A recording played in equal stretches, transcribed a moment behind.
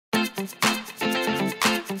I'm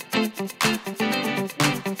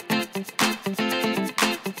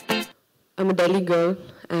a Delhi girl,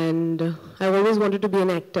 and I've always wanted to be an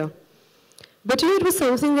actor. But it was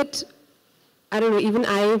something that, I don't know, even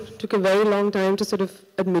I took a very long time to sort of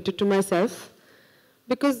admit it to myself.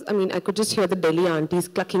 Because, I could just hear the Delhi aunties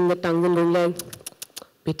clucking their tongues and going like,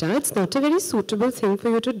 "Beta, it's not a very suitable thing for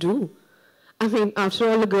you to do." After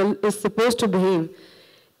all, a girl is supposed to behave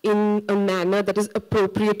in a manner that is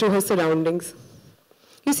appropriate to her surroundings.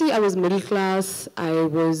 You see, I was middle class, I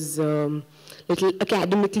was little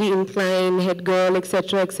academically inclined, head girl,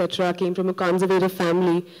 etc., etc., came from a conservative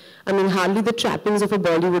family. Hardly the trappings of a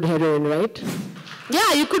Bollywood heroine, right?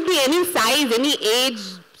 Yeah, you could be any size, any age,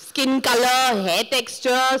 skin color, hair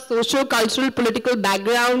texture, socio-cultural, political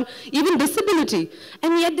background, even disability.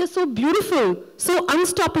 And yet they're so beautiful, so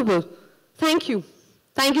unstoppable. Thank you.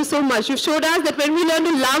 Thank you so much. You've showed us that when we learn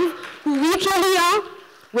to love who we truly are,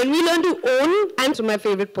 when we learn to own, and to my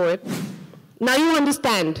favorite poet, now you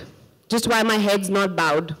understand just why my head's not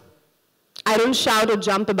bowed. I don't shout or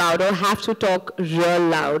jump about or have to talk real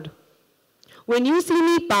loud. When you see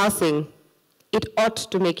me passing, it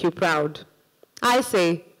ought to make you proud. I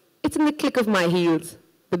say, it's in the click of my heels,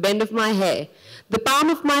 the bend of my hair, the palm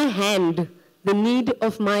of my hand, the need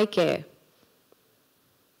of my care.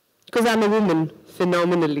 Because I'm a woman,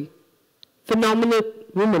 phenomenally. Phenomenal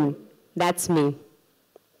woman, that's me.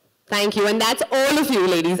 Thank you, and that's all of you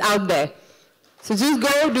ladies out there. So just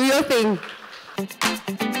go do your thing.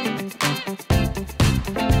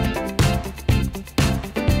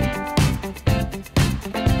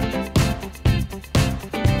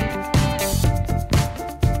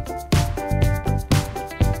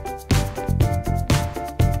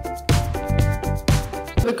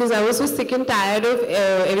 Because I was so sick and tired of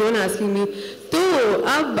everyone asking me, "To,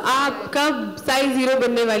 ab aap kab size 0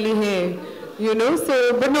 बनने वाली हैं?" You know,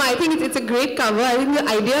 but no, I think it's a great cover. I think the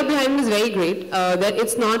idea behind it is very great, that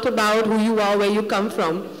it's not about who you are, where you come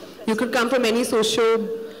from. You could come from any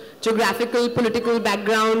socio-geographical, political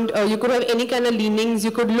background, you could have any kind of leanings,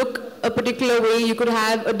 you could look a particular way, you could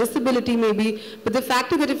have a disability maybe, but the fact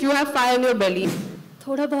is that if you have fire in your belly.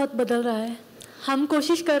 थोड़ा बहुत बदल रहा है. हम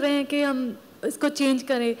कोशिश कर रहे हैं कि हम इसको चेंज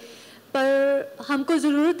करें, पर हमको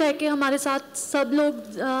ज़रूरत है कि हमारे साथ सब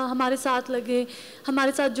लोग हमारे साथ लगे,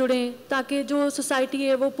 हमारे साथ जुड़ें, ताकि जो सोसाइटी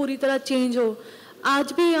है वो पूरी तरह चेंज हो.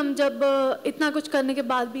 आज भी हम जब इतना कुछ करने के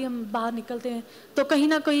बाद भी हम बाहर निकलते हैं तो कहीं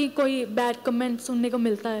ना कहीं कोई बैड कमेंट सुनने को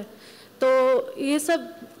मिलता है. तो ये सब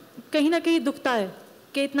कहीं ना कहीं दुखता है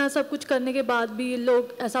कि इतना सब कुछ करने के बाद भी लोग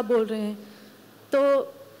ऐसा बोल रहे हैं. तो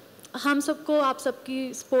हम सबको आप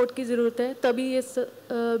सबकी सपोर्ट की ज़रूरत है, तभी ये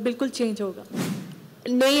बिल्कुल चेंज होगा.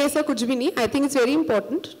 नहीं, ऐसा कुछ भी नहीं. I think it's very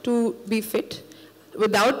important to be fit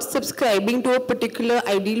without subscribing to a particular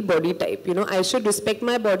ideal body type. You know, I should respect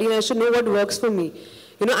my body and I should know what works for me.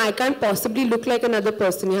 You know, I can't possibly look like another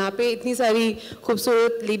person. यहाँ पे इतनी सारी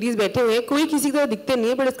खूबसूरत ladies बैठे हुए हैं, कोई किसी की तरह दिखते नहीं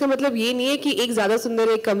है, but इसका मतलब ये नहीं है कि एक ज़्यादा सुंदर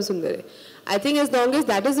है, एक कम सुंदर है. I think as long as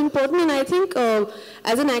that is important, and I think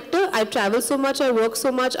as an actor, I travel so much, I work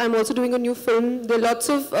so much, I'm also doing a new film, there are lots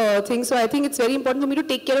of things, so I think it's very important for me to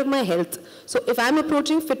take care of my health. So if I'm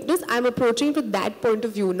approaching fitness, I'm approaching with that point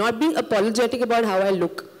of view, not being apologetic about how I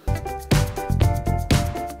look.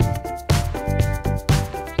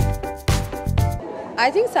 I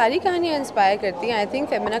think सारी कहानियाँ inspire करती हैं. I think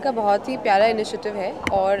Femina का बहुत ही प्यारा initiative है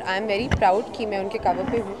और I am very proud कि मैं उनके कवर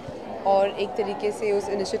पे हूँ और एक तरीके से उस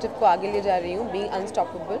इनिशिएटिव को आगे ले जा रही हूँ, being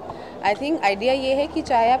unstoppable. I think idea ये है कि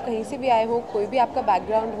चाहे आप कहीं से भी आए हो, कोई भी आपका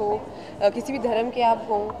बैकग्राउंड हो, किसी भी धर्म के आप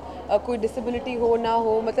हो, कोई डिसेबिलिटी हो ना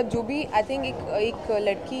हो, मतलब जो भी आई थिंक एक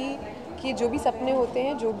लड़की कि जो भी सपने होते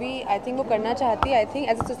हैं, जो भी आई थिंक वो करना चाहती है, I think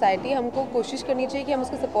as a society हमको कोशिश करनी चाहिए कि हम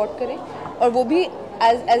उसको सपोर्ट करें. और वो भी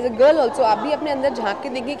एज अ गर्ल ऑल्सो आप भी अपने अंदर झांक के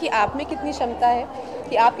देखें कि आप में कितनी क्षमता है,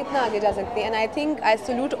 कि आप कितना आगे जा सकते हैं. And I think I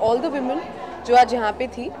salute all the women जो आज यहाँ पे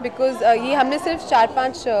थी, बिकॉज ये हमने सिर्फ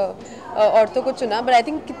 4-5 औरतों को चुना, बट आई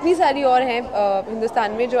थिंक कितनी सारी और हैं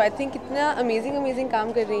हिंदुस्तान में जो आई थिंक कितना अमेजिंग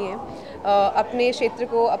काम कर रही हैं, अपने क्षेत्र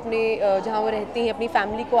को, अपने जहाँ वो रहती हैं, अपनी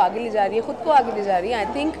फैमिली को आगे ले जा रही है, खुद को आगे ले जा रही है.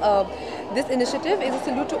 I think this initiative is a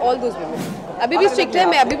salute to all those women. अभी भी स्ट्रिक्ट है,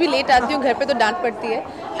 मैं अभी भी लेट आती हूँ घर पे तो डांट पड़ती है,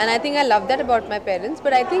 and I think I love that about my parents,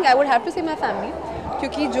 but I think I would have to से माई फैमिली,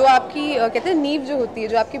 क्योंकि जो आपकी कहते हैं नींव जो होती है,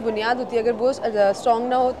 जो आपकी बुनियाद होती है, अगर वो स्ट्रॉन्ग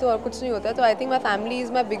ना हो तो और कुछ नहीं होता. तो I think my family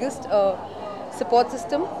is my biggest support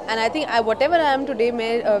system, and I think what ever I am today,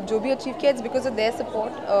 मैं जो भी अचीव किया it's because of their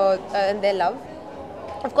support and their love.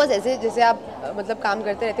 Of course ऐसे जैसे आप मतलब काम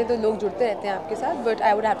करते रहते हैं तो लोग जुड़ते रहते हैं आपके साथ, but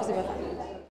I would have to से माई फैमिली.